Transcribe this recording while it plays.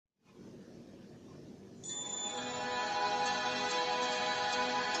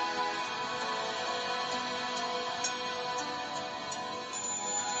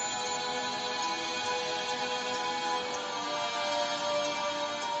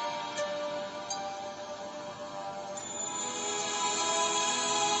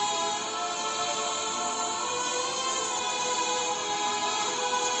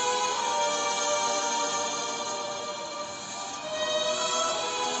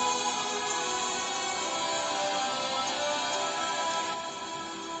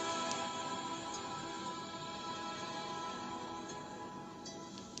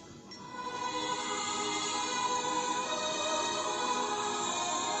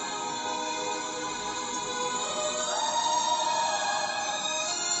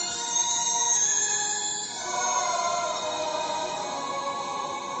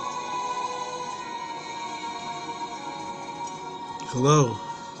Hello,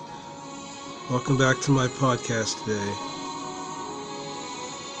 welcome back to my podcast today.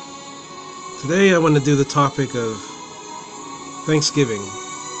 Today I want to do the topic of Thanksgiving. A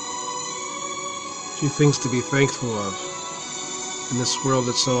few things to be thankful of in this world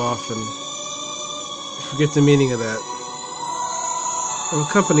that so often we forget the meaning of that. I'm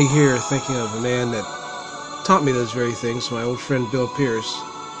accompanied here thinking of a man that taught me those very things, my old friend Bill Pierce,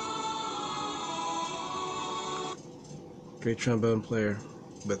 great trombone player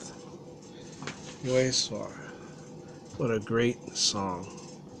with Voix Soir. What a great song.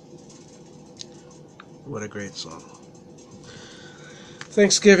 What a great song.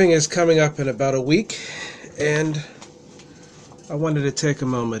 Thanksgiving is coming up in about a week, and I wanted to take a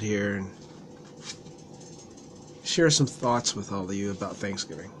moment here and share some thoughts with all of you about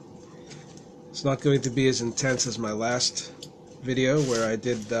Thanksgiving. It's not going to be as intense as my last video where I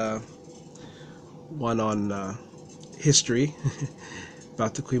did one on history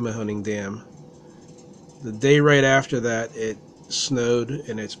about the Quemahoning Dam. The day right after that, it snowed,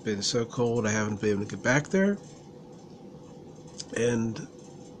 and it's been so cold I haven't been able to get back there. And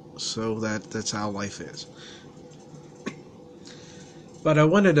so that's how life is. But I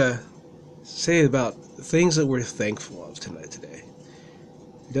wanted to say about things that we're thankful of today.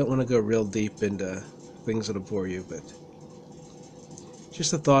 I don't want to go real deep into things that'll bore you, but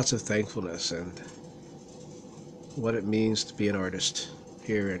just the thoughts of thankfulness and what it means to be an artist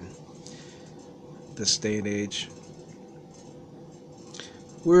here in this day and age.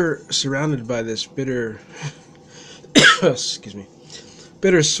 We're surrounded by this bitter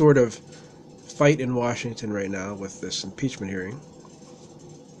bitter sort of fight in Washington right now with this impeachment hearing.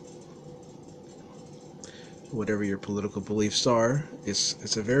 Whatever your political beliefs are,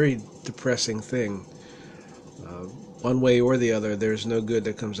 it's a very depressing thing. One way or the other, there's no good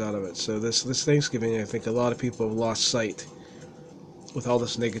that comes out of it. So this Thanksgiving, I think a lot of people have lost sight with all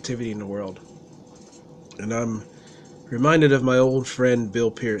this negativity in the world. And I'm reminded of my old friend Bill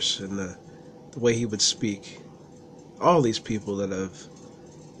Pierce and the way he would speak. All these people that have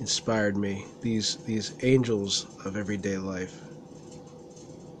inspired me, these angels of everyday life.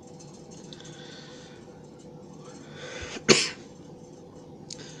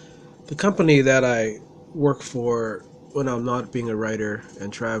 The company that I work for when I'm not being a writer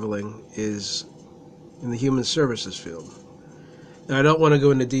and traveling is in the human services field. And I don't want to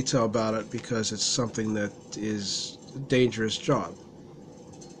go into detail about it because it's something that is a dangerous job.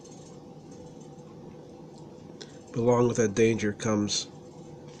 But along with that danger comes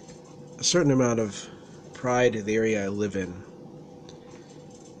a certain amount of pride in the area I live in.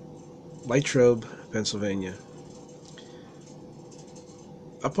 Latrobe, Pennsylvania.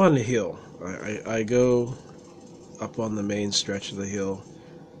 Up on the hill, I go up on the main stretch of the hill,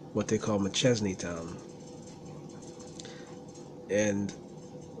 what they call McChesney Town. And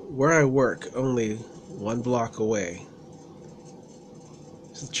where I work, only 1 block away,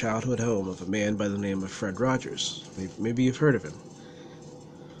 is the childhood home of a man by the name of Fred Rogers. Maybe you've heard of him.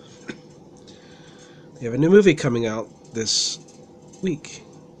 They have a new movie coming out this week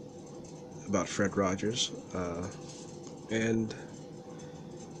about Fred Rogers, and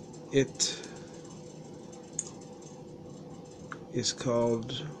it is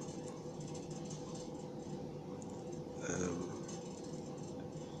called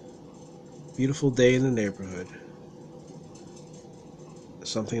Beautiful Day in the Neighborhood.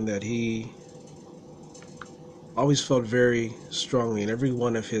 Something that he always felt very strongly in every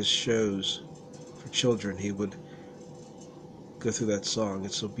one of his shows for children. He would go through that song,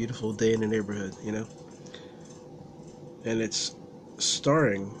 It's a Beautiful Day in the Neighborhood, you know? And it's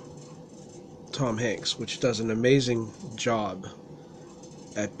starring Tom Hanks, which does an amazing job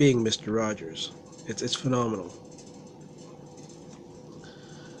at being Mr. Rogers. It's phenomenal.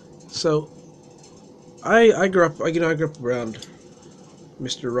 So I grew up around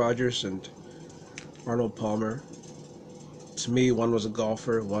Mr. Rogers and Arnold Palmer. To me, one was a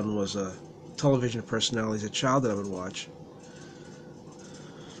golfer, one was a television personality as a child that I would watch.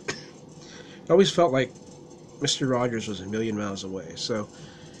 I always felt like Mr. Rogers was a million miles away. So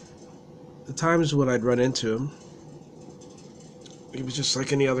the times when I'd run into him, he was just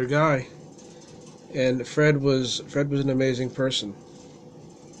like any other guy. And Fred was an amazing person.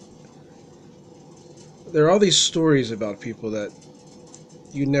 There are all these stories about people that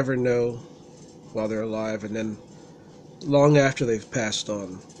you never know while they're alive, and then long after they've passed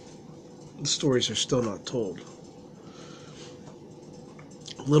on, the stories are still not told.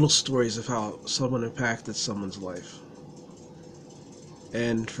 Little stories of how someone impacted someone's life.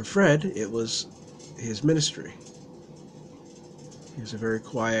 And for Fred, it was his ministry. He was a very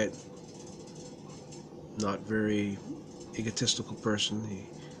quiet, not very egotistical person. He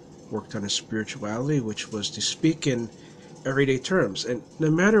worked on his spirituality, which was to speak in everyday terms. And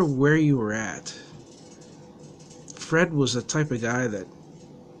no matter where you were at, Fred was the type of guy that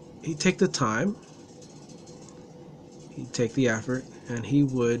he'd take the time, he'd take the effort, and he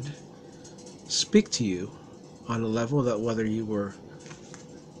would speak to you on a level that whether you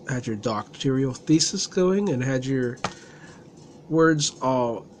had your doctoral thesis going and had your words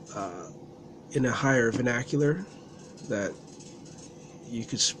all in a higher vernacular that you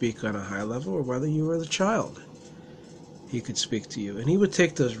could speak on a high level, or whether you were the child, he could speak to you. And he would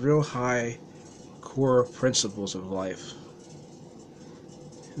take those real high core principles of life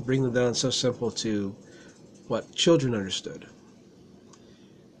and bring them down so simple to what children understood.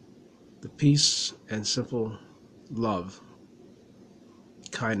 The peace and simple love,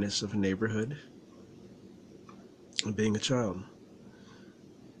 kindness of a neighborhood, and being a child.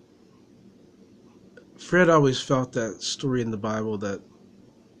 Fred always felt that story in the Bible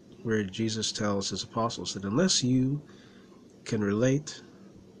where Jesus tells his apostles that unless you can relate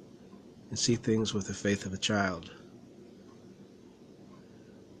and see things with the faith of a child,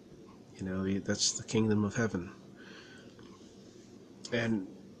 that's the kingdom of heaven. And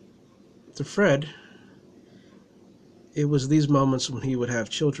to Fred, it was these moments when he would have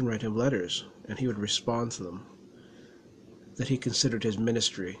children write him letters and he would respond to them that he considered his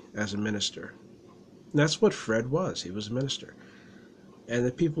ministry as a minister. And that's what Fred was. He was a minister. And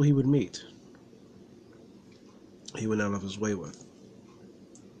the people he would meet, he went out of his way with.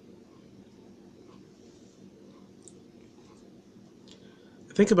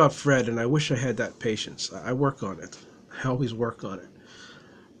 I think about Fred, and I wish I had that patience. I work on it. I always work on it.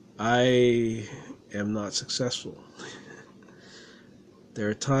 I am not successful. There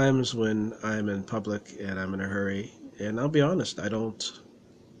are times when I'm in public and I'm in a hurry, and I'll be honest, I don't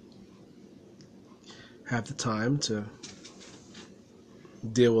have the time to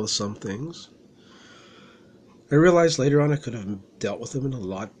deal with some things. I realized later on I could have dealt with them in a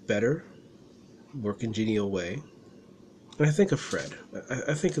lot better, more congenial way. And I think of Fred.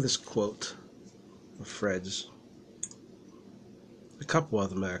 I think of this quote of Fred's. A couple of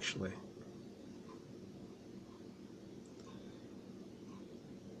them, actually.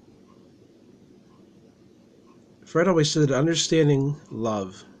 Fred always said that understanding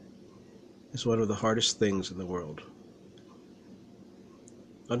love is one of the hardest things in the world.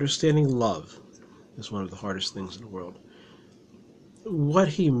 Understanding love is one of the hardest things in the world. What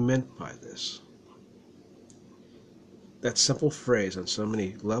he meant by this, that simple phrase on so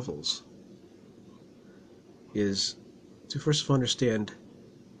many levels, is to first of all understand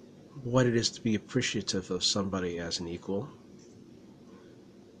what it is to be appreciative of somebody as an equal.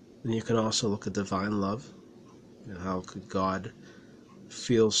 Then you can also look at divine love. How could God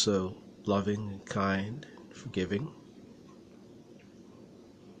feel so loving and kind, forgiving?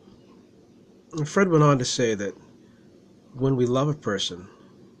 And Fred went on to say that when we love a person,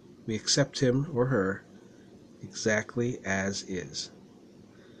 we accept him or her exactly as is.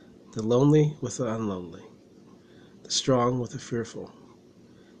 The lonely with the unlonely, the strong with the fearful,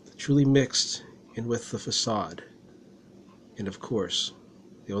 the truly mixed in with the facade. And of course,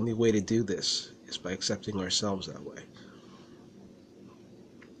 the only way to do this is by accepting ourselves that way.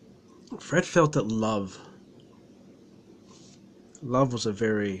 Fred felt that love was a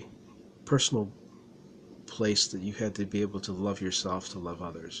very personal place that you had to be able to love yourself to love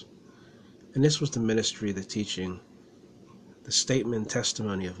others. And this was the ministry, the teaching, the statement,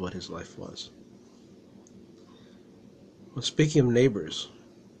 testimony of what his life was. When speaking of neighbors,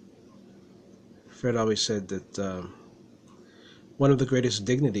 Fred always said that one of the greatest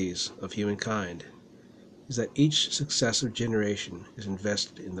dignities of humankind is that each successive generation is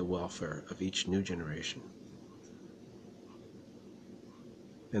invested in the welfare of each new generation.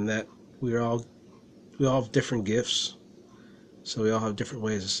 And that we all have different gifts, so we all have different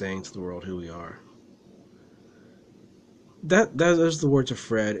ways of saying to the world who we are. Those are the words of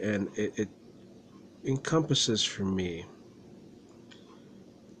Fred, and it encompasses for me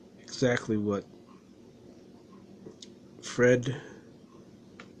exactly what Fred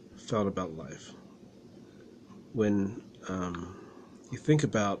felt about life. When you think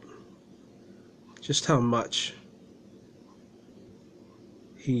about just how much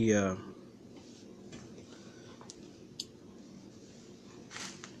he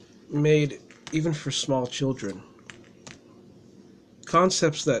made, even for small children,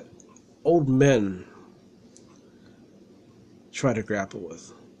 concepts that old men try to grapple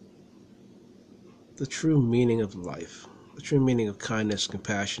with. The true meaning of life, the true meaning of kindness,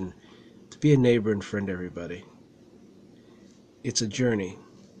 compassion, to be a neighbor and friend to everybody. It's a journey.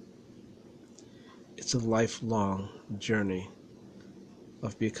 it's a lifelong journey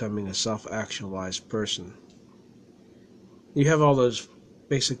of becoming a self-actualized person. You have all those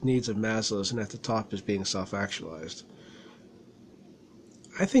basic needs of Maslow's, and at the top is being self-actualized.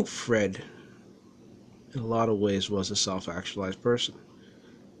 I think Fred, in a lot of ways, was a self-actualized person.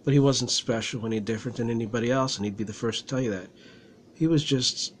 But he wasn't special any different than anybody else, and he'd be the first to tell you that. He was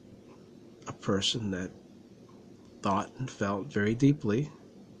just a person that thought and felt very deeply,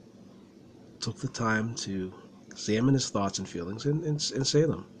 took the time to examine his thoughts and feelings and say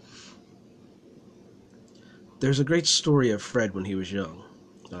them. There's a great story of Fred when he was young,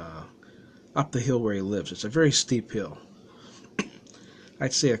 up the hill where he lives. It's a very steep hill.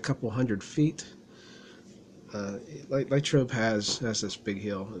 I'd say a couple 100 feet. Latrobe has this big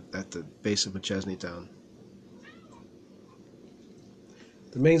hill at the base of McChesney Town.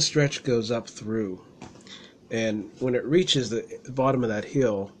 The main stretch goes up through, and when it reaches the bottom of that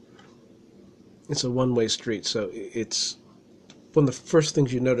hill, it's a one-way street. So it's one of the first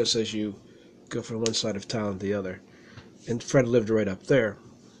things you notice as you go from one side of town to the other. And Fred lived right up there.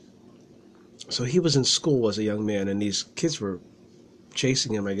 So he was in school as a young man, and these kids were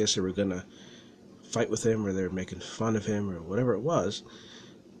chasing him. I guess they were going to fight with him, or they were making fun of him, or whatever it was.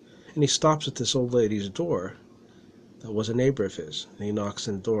 And he stops at this old lady's door that was a neighbor of his. And he knocks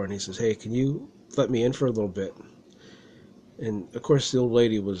on the door, and he says, "Hey, can you let me in for a little bit?" And, of course, the old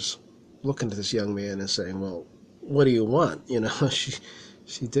lady was looking at this young man and saying, "Well, what do you want?" You know,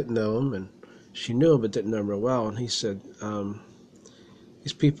 she didn't know him, and she knew him but didn't know him real well. And he said,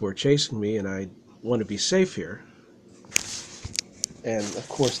 "These people are chasing me, and I want to be safe here." And, of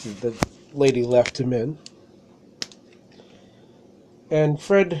course, the lady left him in. And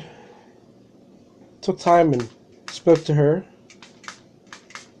Fred took time and spoke to her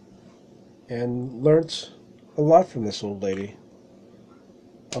and learned a lot from this old lady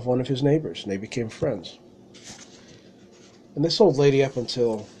of one of his neighbors, and they became friends. And this old lady, up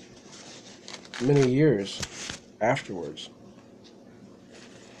until many years afterwards,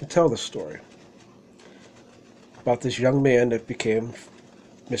 would tell the story about this young man that became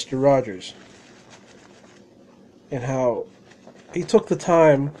Mr. Rogers, and how he took the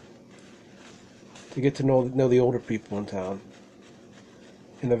time to get to know the older people in town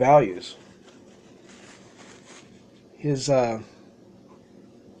and the values. His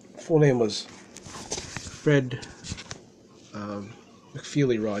full name was Fred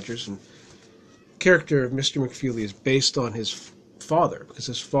McFeely Rogers, and the character of Mr. McFeely is based on his father, because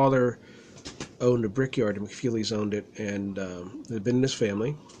his father owned a brickyard, and McFeely's owned it, and it had been in his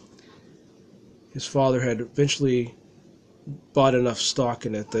family. His father had eventually bought enough stock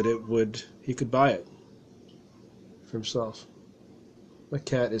in it that he could buy it for himself. My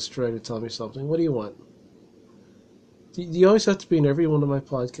cat is trying to tell me something. What do you want? You always have to be in every one of my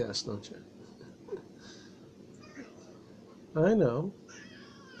podcasts, don't you? I know.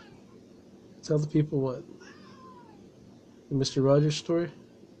 Tell the people what? The Mr. Rogers story?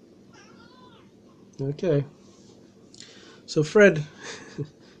 Okay. So Fred,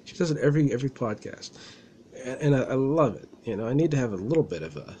 she does it every podcast, and I love it. You know, I need to have a little bit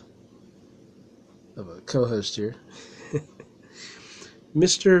of a co-host here.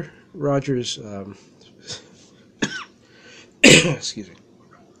 Mr. Rogers, excuse me.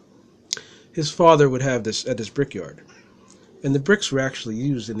 His father would have this at his brickyard, and the bricks were actually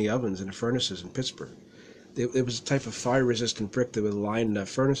used in the ovens and the furnaces in Pittsburgh. It was a type of fire-resistant brick that would line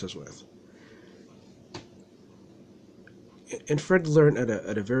furnaces with. And Fred learned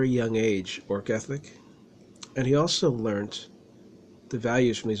at a very young age work ethic, and he also learned the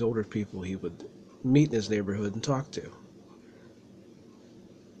values from these older people he would meet in his neighborhood and talk to.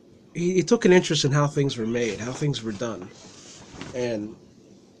 He took an interest in how things were made, how things were done, and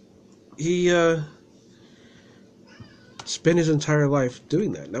he spent his entire life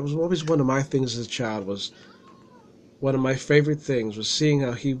doing that. That was always one of my things as a child. Was one of my favorite things was seeing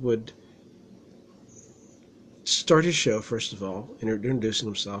how he would start his show, first of all, introducing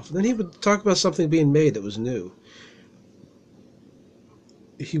himself, and then he would talk about something being made that was new.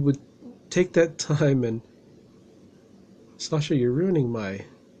 He would take that time and, Sasha, you're ruining my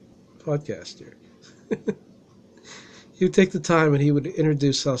podcast here. He would take the time and he would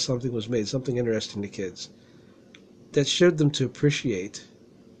introduce how something was made, something interesting to kids, that showed them to appreciate,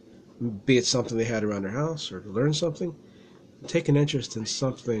 be it something they had around their house or to learn something, take an interest in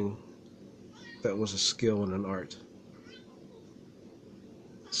something that was a skill and an art.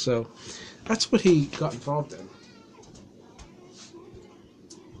 So that's what he got involved in.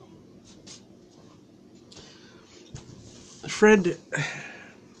 Fred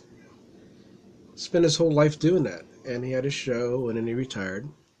spent his whole life doing that, and he had a show, and then he retired.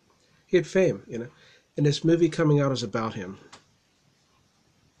 He had fame, you know. And this movie coming out is about him.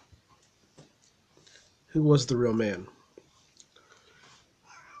 Who was the real man?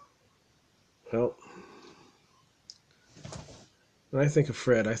 Well, when I think of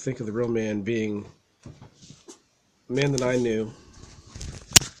Fred, I think of the real man being a man that I knew,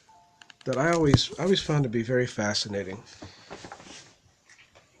 that I always found to be very fascinating.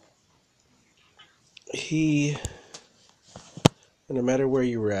 He, no matter where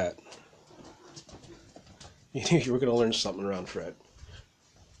you were at, you knew you were going to learn something around Fred.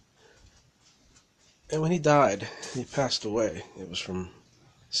 And when he died, he passed away. It was from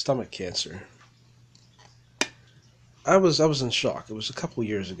stomach cancer. I was in shock. It was a couple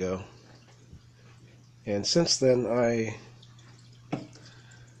years ago. And since then, I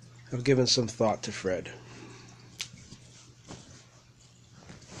have given some thought to Fred.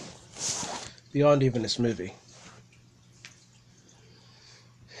 Beyond even this movie.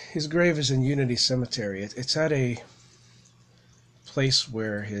 His grave is in Unity Cemetery. It's at a place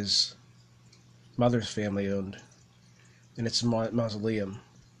where his mother's family owned, and it's a mausoleum.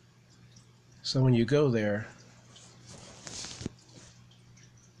 So when you go there,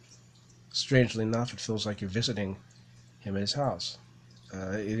 strangely enough, it feels like you're visiting him at his house.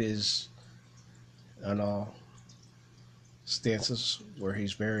 It is on all stances where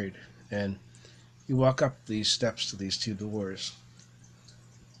he's buried, and you walk up these steps to these two doors,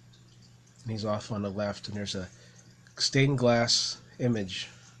 and he's off on the left, and there's a stained glass image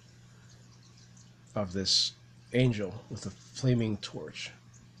of this angel with a flaming torch.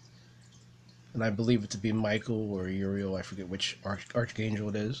 And I believe it to be Michael or Uriel, I forget which archangel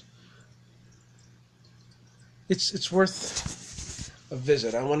it is. It's worth a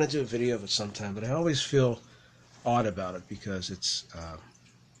visit. I want to do a video of it sometime, but I always feel odd about it because it's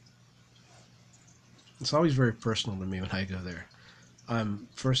always very personal to me when I go there. I'm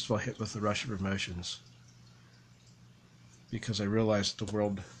first of all hit with the rush of emotions because I realized the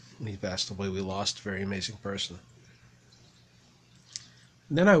world, when he passed away, we lost a very amazing person.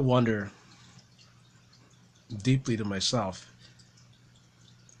 And then I wonder deeply to myself,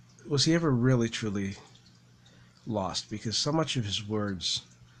 was he ever really truly lost? Because so much of his words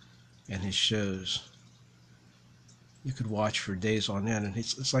and his shows you could watch for days on end, and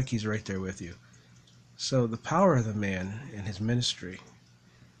it's like he's right there with you. So the power of the man and his ministry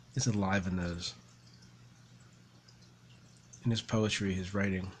is alive in those. In his poetry, his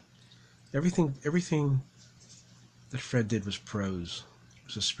writing. Everything that Fred did was prose. It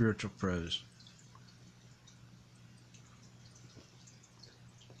was a spiritual prose.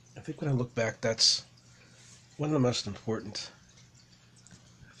 I think when I look back, that's one of the most important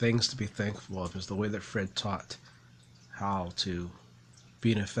things to be thankful of, is the way that Fred taught how to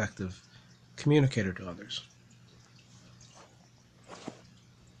be an effective communicator to others.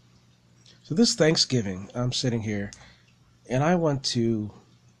 So this Thanksgiving, I'm sitting here, and I want to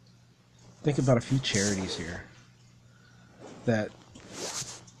think about a few charities here that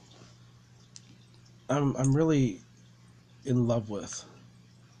I'm really in love with.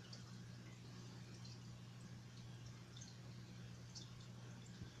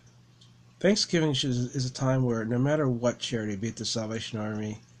 Thanksgiving is a time where no matter what charity, be it the Salvation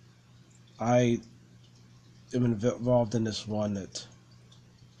Army, I am involved in this one that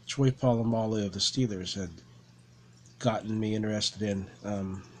Troy Polamalu of the Steelers had gotten me interested in,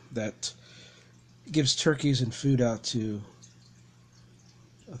 that gives turkeys and food out to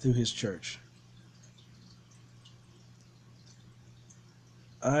through his church.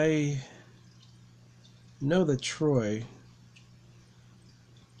 I know that Troy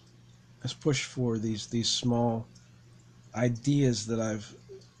has pushed for these small ideas that I've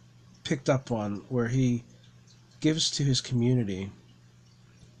picked up on, where he gives to his community,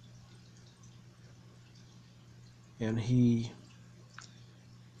 and he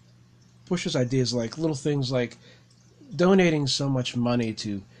pushes ideas like little things like donating so much money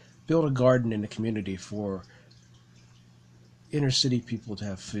to build a garden in the community for inner city people to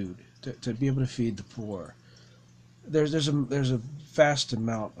have food, to be able to feed the poor. There's a vast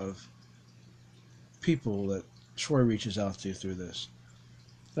amount of people that Troy reaches out to through this.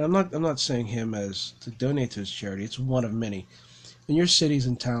 And I'm not saying him as to donate to his charity. It's one of many. In your cities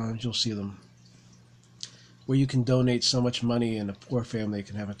and towns, you'll see them, where you can donate so much money and a poor family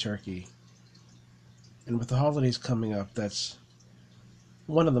can have a turkey. And with the holidays coming up, that's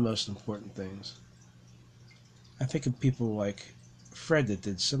one of the most important things. I think of people like Fred that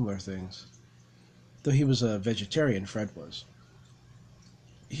did similar things. Though he was a vegetarian, Fred was.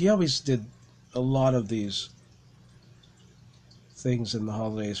 He always did a lot of these things in the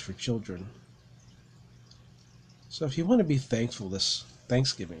holidays for children. So if you want to be thankful this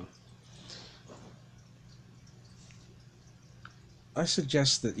Thanksgiving, I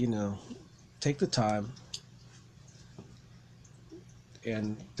suggest that, take the time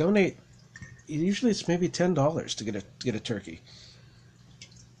and donate. Usually it's maybe $10 to get a turkey.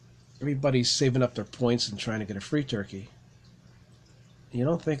 Everybody's saving up their points and trying to get a free turkey. You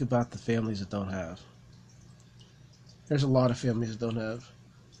don't think about the families that don't have. There's a lot of families that don't have.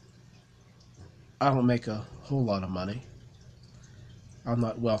 I don't make a whole lot of money. I'm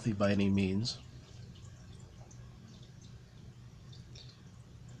not wealthy by any means.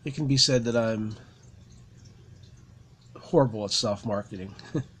 It can be said that I'm horrible at self-marketing.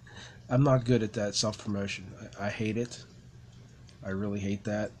 I'm not good at that self-promotion. I hate it. I really hate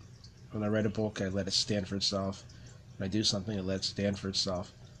that. When I write a book, I let it stand for itself. When I do something, I let it stand for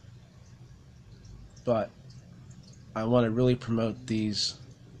itself. But I want to really promote these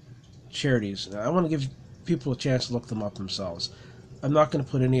charities. I want to give people a chance to look them up themselves. I'm not going to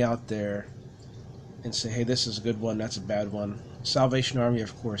put any out there and say, hey, this is a good one, that's a bad one. Salvation Army,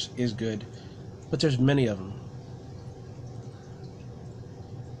 of course, is good, but there's many of them.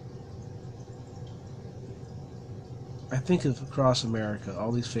 I think of across America,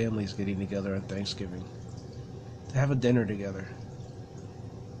 all these families getting together on Thanksgiving to have a dinner together.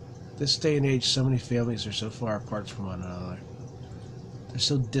 This day and age, so many families are so far apart from one another. They're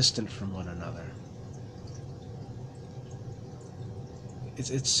so distant from one another.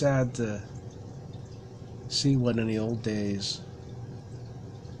 It's sad to see what in the old days,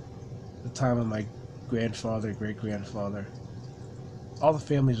 the time of my grandfather, great-grandfather, all the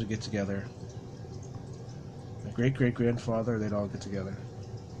families would get together. My great-great-grandfather, they'd all get together.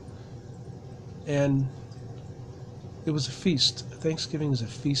 And it was a feast. Thanksgiving is a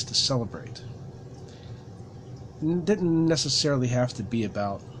feast to celebrate. It didn't necessarily have to be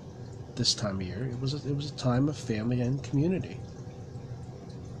about this time of year. It was a time of family and community.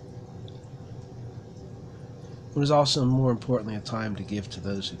 It was also, more importantly, a time to give to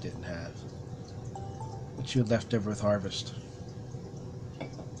those who didn't have, what you had left over with harvest.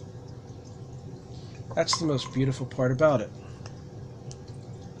 That's the most beautiful part about it.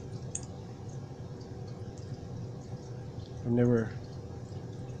 I've never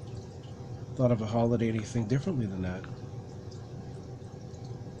thought of a holiday anything differently than that.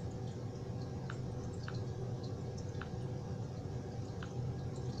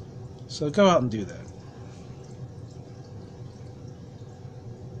 So go out and do that.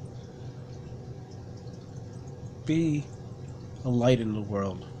 Be a light in the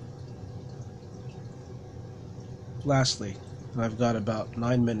world. Lastly, I've got about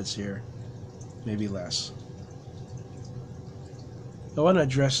 9 minutes here, maybe less. I want to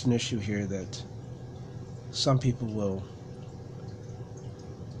address an issue here that some people will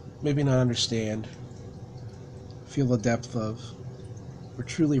maybe not understand, feel the depth of, or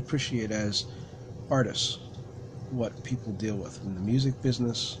truly appreciate as artists what people deal with in the music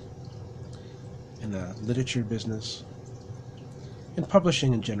business, in the literature business, and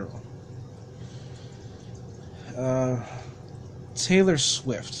publishing in general. Taylor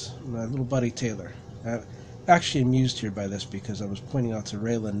Swift, my little buddy Taylor. I'm actually amused here by this because I was pointing out to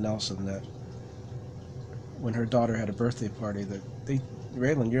Raylan Nelson that when her daughter had a birthday party,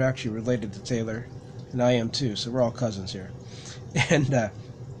 Raylan, you're actually related to Taylor, and I am too, so we're all cousins here. And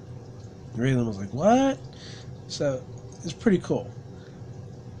Raylan was like, what? So it's pretty cool.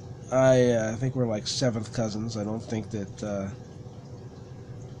 I think we're like 7th cousins. I don't think that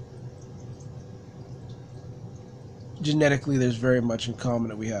genetically there's very much in common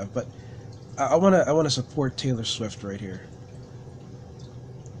that we have, but I want to support Taylor Swift right here.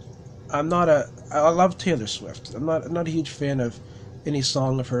 I love Taylor Swift. I'm not a huge fan of any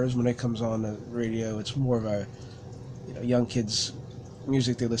song of hers when it comes on the radio. It's more of a young kids'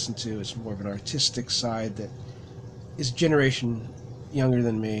 music they listen to. It's more of an artistic side that is a generation younger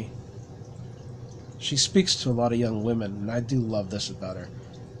than me. She speaks to a lot of young women, and I do love this about her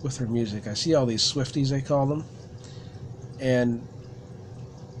with her music. I see all these Swifties, they call them, and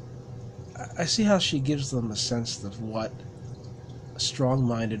I see how she gives them a sense of what a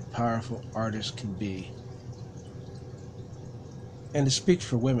strong-minded, powerful artist can be. And to speak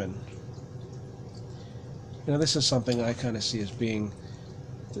for women, this is something I kind of see as being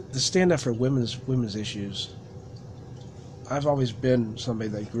the stand up for women's issues. I've always been somebody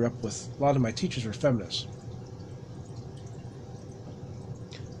that grew up with, a lot of my teachers were feminists.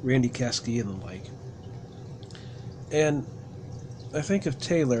 Randy Caskey and the like. And I think of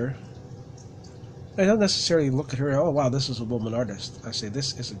Taylor, I don't necessarily look at her, oh wow, this is a woman artist. I say,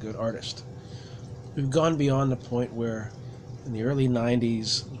 this is a good artist. We've gone beyond the point where in the early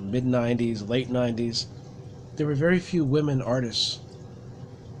 90s, mid-90s, late 90s, there were very few women artists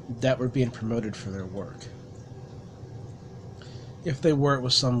that were being promoted for their work. If they were, it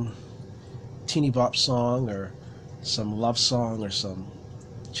was some teeny bop song or some love song or some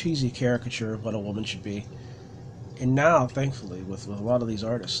cheesy caricature of what a woman should be. And now, thankfully, with a lot of these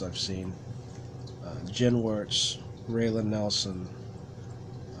artists I've seen, Jen Wertz, Raylan Nelson,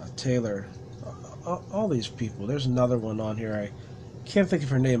 Taylor, all these people. There's another one on here. I can't think of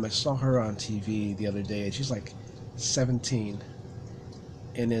her name. I saw her on TV the other day, and she's like 17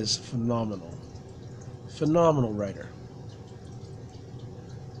 and is phenomenal. Phenomenal writer.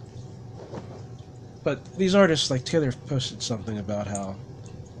 But these artists, like Taylor, posted something about how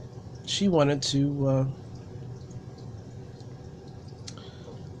she wanted to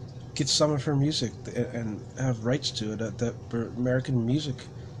get some of her music and have rights to it at the American Music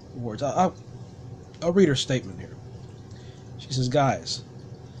Awards. I'll read her statement here. She says, "Guys,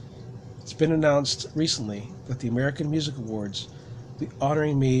 it's been announced recently that the American Music Awards will be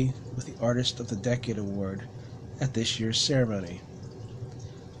honoring me with the Artist of the Decade Award at this year's ceremony.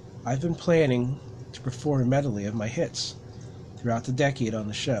 I've been planning to perform a medley of my hits throughout the decade on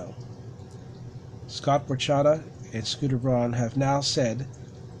the show. Scott Borchetta and Scooter Braun have now said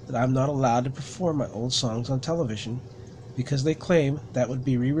that I'm not allowed to perform my old songs on television because they claim that would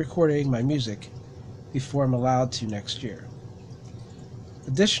be re-recording my music before I'm allowed to next year.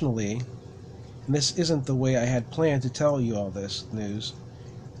 Additionally, and this isn't the way I had planned to tell you all this news,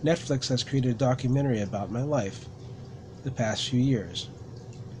 Netflix has created a documentary about my life the past few years.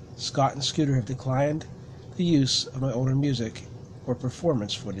 Scott and Scooter have declined the use of my older music or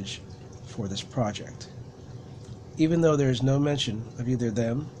performance footage for this project, even though there is no mention of either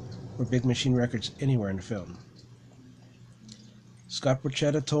them or Big Machine Records anywhere in the film. Scott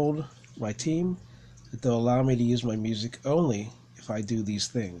Borchetta told my team that they'll allow me to use my music only if I do these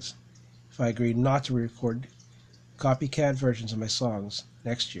things. If I agree not to record copycat versions of my songs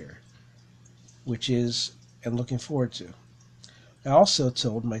next year, which is, and looking forward to. I also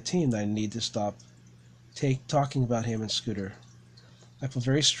told my team that I need to stop talking about him and Scooter. I feel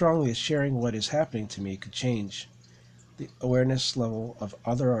very strongly that sharing what is happening to me could change the awareness level of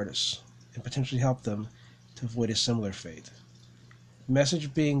other artists and potentially help them to avoid a similar fate. The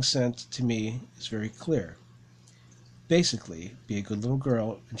message being sent to me is very clear. Basically, be a good little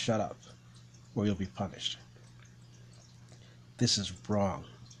girl and shut up, or you'll be punished. This is wrong.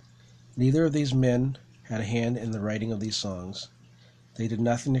 Neither of these men had a hand in the writing of these songs. They did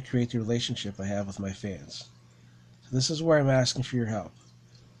nothing to create the relationship I have with my fans. So this is where I'm asking for your help.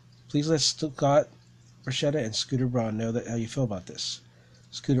 Please let Scott Borchetta and Scooter Braun know how you feel about this.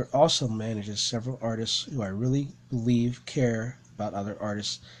 Scooter also manages several artists who I really believe care about other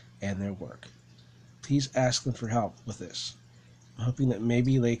artists and their work. Please ask them for help with this. I'm hoping that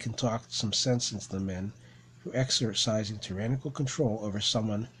maybe they can talk some sense into the men who are exercising tyrannical control over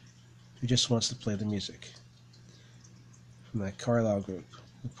someone who just wants to play the music." From that Carlisle group,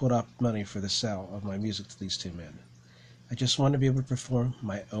 who put up money for the sale of my music to these two men. I just want to be able to perform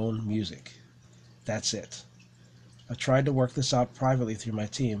my own music. That's it. I've tried to work this out privately through my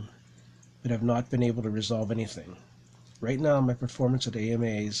team, but have not been able to resolve anything. Right now, my performance at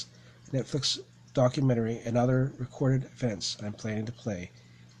AMAs, Netflix documentary, and other recorded events I'm planning to play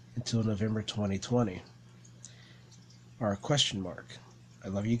until November 2020 are a question mark. I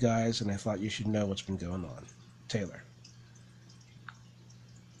love you guys, and I thought you should know what's been going on. Taylor.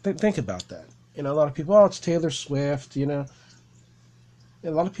 Think about that. A lot of people, it's Taylor Swift, A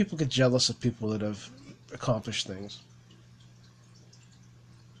lot of people get jealous of people that have accomplished things.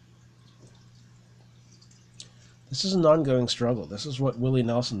 This is an ongoing struggle. This is what Willie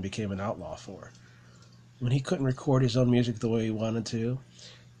Nelson became an outlaw for. When he couldn't record his own music the way he wanted to,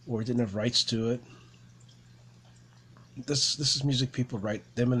 or didn't have rights to it. This is music people write,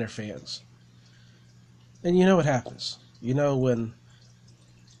 them and their fans. And you know what happens. When,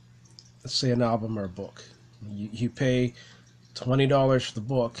 let's say, an album or a book, you pay $20 for the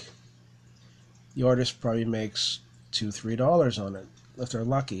book, the artist probably makes $2-3 on it, if they're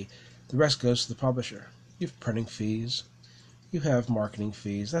lucky. The rest goes to the publisher. You have printing fees, you have marketing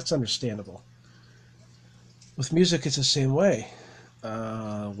fees. That's understandable. With music, it's the same way.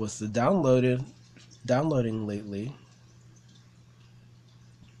 With the downloading lately,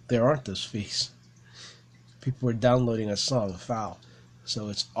 there aren't those fees. People are downloading a song, a file, so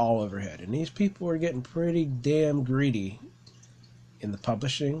it's all overhead. And these people are getting pretty damn greedy in the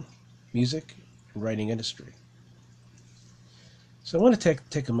publishing, music, and writing industry. So I want to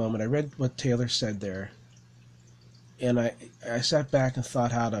take a moment. I read what Taylor said there, and I sat back and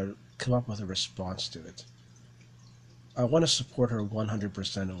thought how to come up with a response to it. I want to support her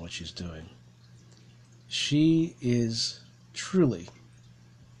 100% in what she's doing. She is truly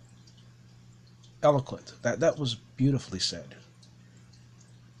eloquent. That was beautifully said.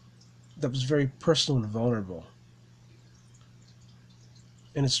 that was very personal and vulnerable.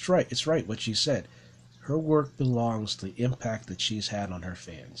 And it's right what she said. Her work belongs to the impact that she's had on her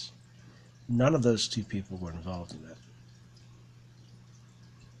fans. None of those two people were involved in that.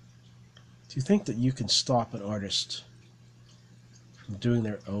 Do you think that you can stop an artist from doing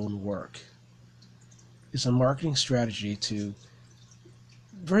their own work? It's a marketing strategy to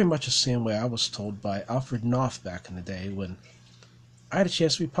very much the same way I was told by Alfred Knopf back in the day when I had a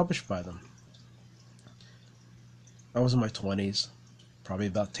chance to be published by them. I was in my 20s, probably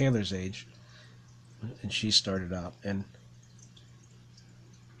about Taylor's age, and she started out. And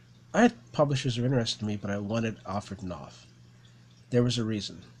I had publishers who were interested in me, but I wanted Alfred Knopf. There was a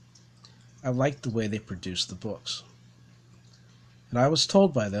reason. I liked the way they produced the books. And I was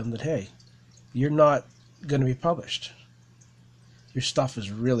told by them that, hey, you're not going to be published. Your stuff is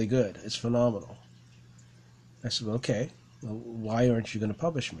really good. It's phenomenal. I said, well, okay, well, why aren't you going to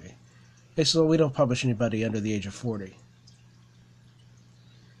publish me? They said, well, we don't publish anybody under the age of 40.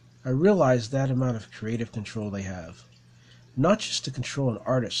 I realized that amount of creative control they have, not just to control an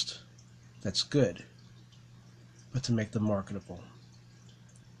artist that's good, but to make them marketable.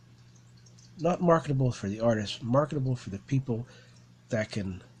 Not marketable for the artist, marketable for the people that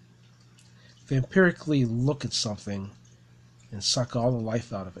can empirically look at something and suck all the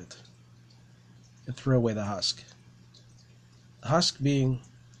life out of it and throw away the husk. The husk being,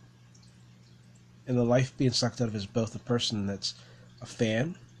 and the life being sucked out of is both the person that's a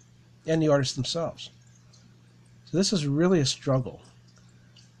fan and the artist themselves. So this is really a struggle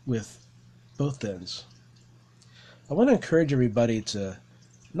with both ends. I want to encourage everybody to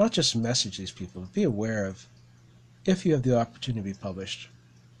not just message these people, but be aware of, if you have the opportunity to be published,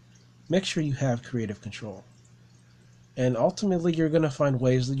 make sure you have creative control. And ultimately, you're going to find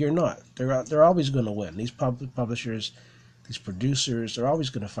ways that you're not. They're always going to win. These publishers, these producers, they're always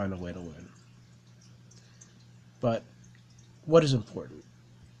going to find a way to win. But what is important?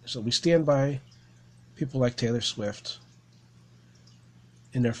 So we stand by people like Taylor Swift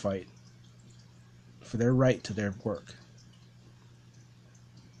in their fight for their right to their work.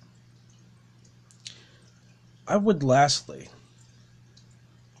 I would lastly,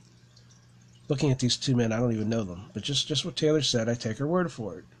 looking at these two men, I don't even know them, but just what Taylor said, I take her word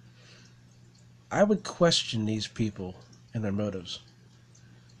for it. I would question these people and their motives.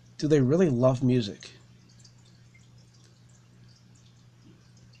 Do they really love music?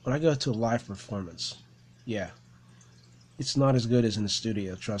 When I go to a live performance, yeah, it's not as good as in the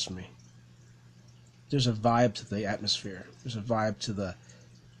studio, trust me. There's a vibe to the atmosphere. There's a vibe to the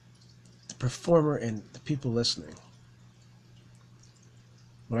performer and the people listening.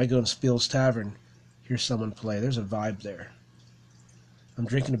 When I go in Spiel's Tavern, hear someone play, there's a vibe there. I'm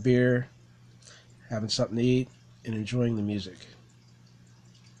drinking a beer, having something to eat, and enjoying the music.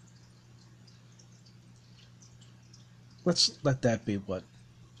 Let's let that be what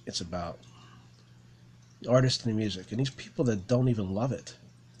it's about. The artist and the music. And these people that don't even love it,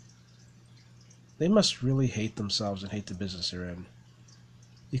 they must really hate themselves and hate the business they're in.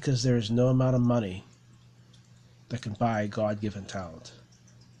 Because there is no amount of money that can buy God-given talent.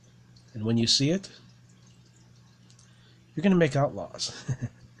 And when you see it, you're going to make outlaws.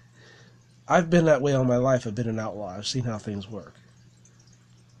 I've been that way all my life. I've been an outlaw. I've seen how things work.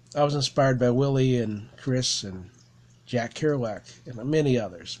 I was inspired by Willie and Chris and Jack Kerouac and many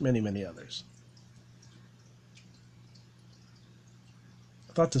others, many others.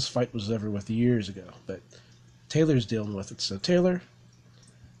 I thought this fight was over with years ago, but Taylor's dealing with it. So Taylor,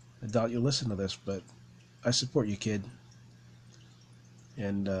 I doubt you'll listen to this, but I support you, kid.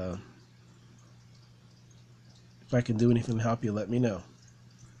 And if I can do anything to help you, let me know.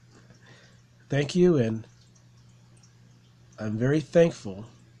 Thank you, and I'm very thankful,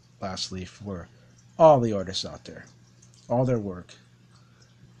 lastly, for all the artists out there, all their work,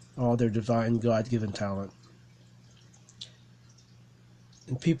 all their divine God-given talent,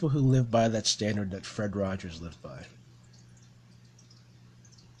 and people who live by that standard that Fred Rogers lived by.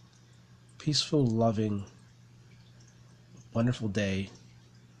 Peaceful, loving, wonderful day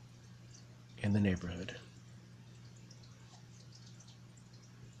in the neighborhood.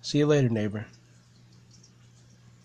 See you later, neighbor.